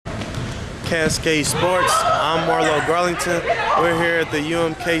Cascade Sports. I'm Marlo Garlington. We're here at the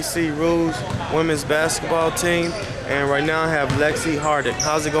UMKC Rules women's basketball team, and right now I have Lexi Hardiek.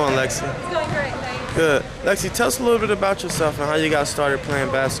 How's it going, Lexi? It's going great, thanks. Good. Lexi, tell us a little bit about yourself and how you got started playing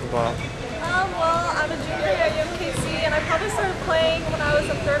basketball. Well, I'm a junior at UMKC, and I probably started playing when I was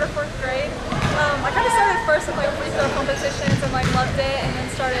in 3rd or 4th grade. I kind of started first with free throw competitions and loved it, and then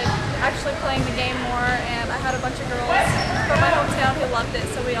started actually playing the game more. And I had a bunch of girls from my hometown who loved it,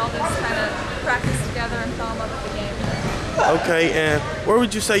 so we all just kind of practiced together and fell in love with the game. Okay, and where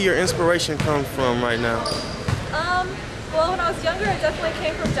would you say your inspiration comes from right now? Well, when I was younger, it definitely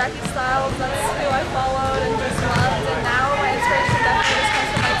came from Jackie Stiles. That's who I followed and just loved. And now my inspiration definitely just comes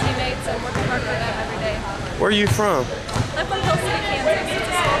from my teammates and working hard for them every day. Where are you from? I'm from Hill City, Kansas. It's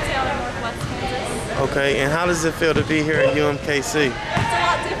a small town in northwest Kansas. Okay, and how does it feel to be here at UMKC? It's a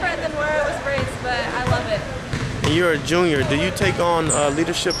lot different than where I was raised, but I love it. And you're a junior. Do you take on a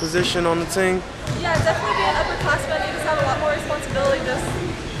leadership position on the team? Yeah, definitely being an upperclassman, you just have a lot more responsibility.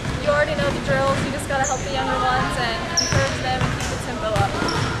 You already know the drills. You just got to help the younger ones and encourage them and keep the tempo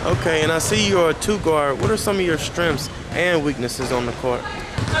up. Okay, and I see you're a 2-guard. What are some of your strengths and weaknesses on the court?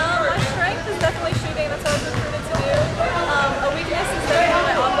 My strength is definitely shooting. That's what I was recruited to do. A weakness is definitely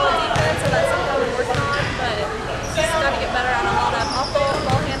my on-ball defense, and that's something I've been working on, but just got to get better at a lot of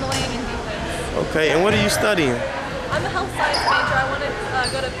ball handling and defense. Okay, and what are you studying? I'm a health science major. I want to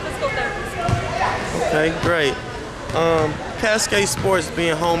go to physical therapy school. Okay, great. Cascade Sports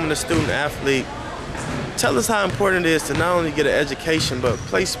being home and a student athlete, tell us how important it is to not only get an education but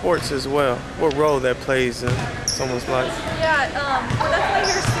play sports as well. What role that plays in someone's life? Yeah, we're definitely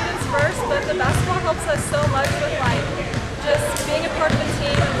here students first, but the basketball helps us so much with just being a part of the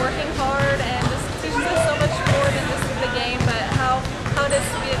team and working hard, and just teaches us so much more than just the game, but how it is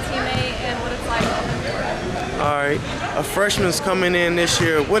to be a teammate and what it's like on the court. All right, a freshman's coming in this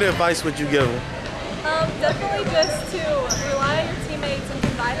year. What advice would you give them? Definitely just to rely on your teammates and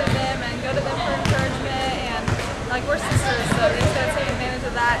confide in them and go to them for encouragement, and we're sisters, so they just gotta take advantage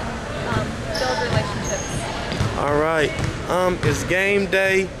of that and build relationships. All right, it's game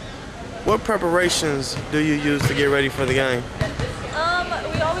day. What preparations do you use to get ready for the game?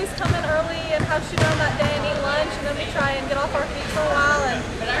 We always come in early and have shoot around that day and eat lunch, and then we try and get off our feet for a while. And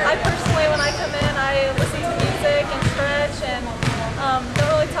I personally, when I come in, I listen to music and stretch and don't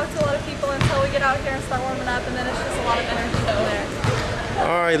really talk to a lot of people until we get out here and start warming up, and then it's just a lot of energy from there.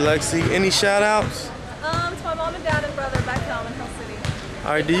 All right, Lexi, any shout outs? To my mom and dad and brother back home in Hill City.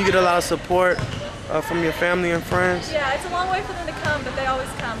 All right, do you get a lot of support from your family and friends? Yeah, it's a long way for them to come, but they always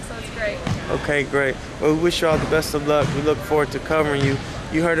come, so it's great. Okay, great. Well, we wish you all the best of luck. We look forward to covering you.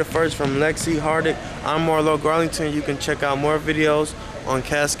 You heard it first from Lexi Hardiek. I'm Marlo Garlington. You can check out more videos on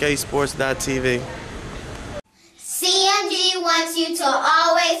CascadeSports.tv. CMG wants you to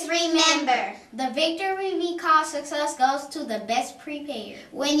always remember, the victory we call success goes to the best prepared.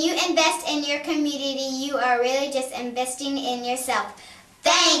 When you invest in your community, you are really just investing in yourself.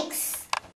 Thanks!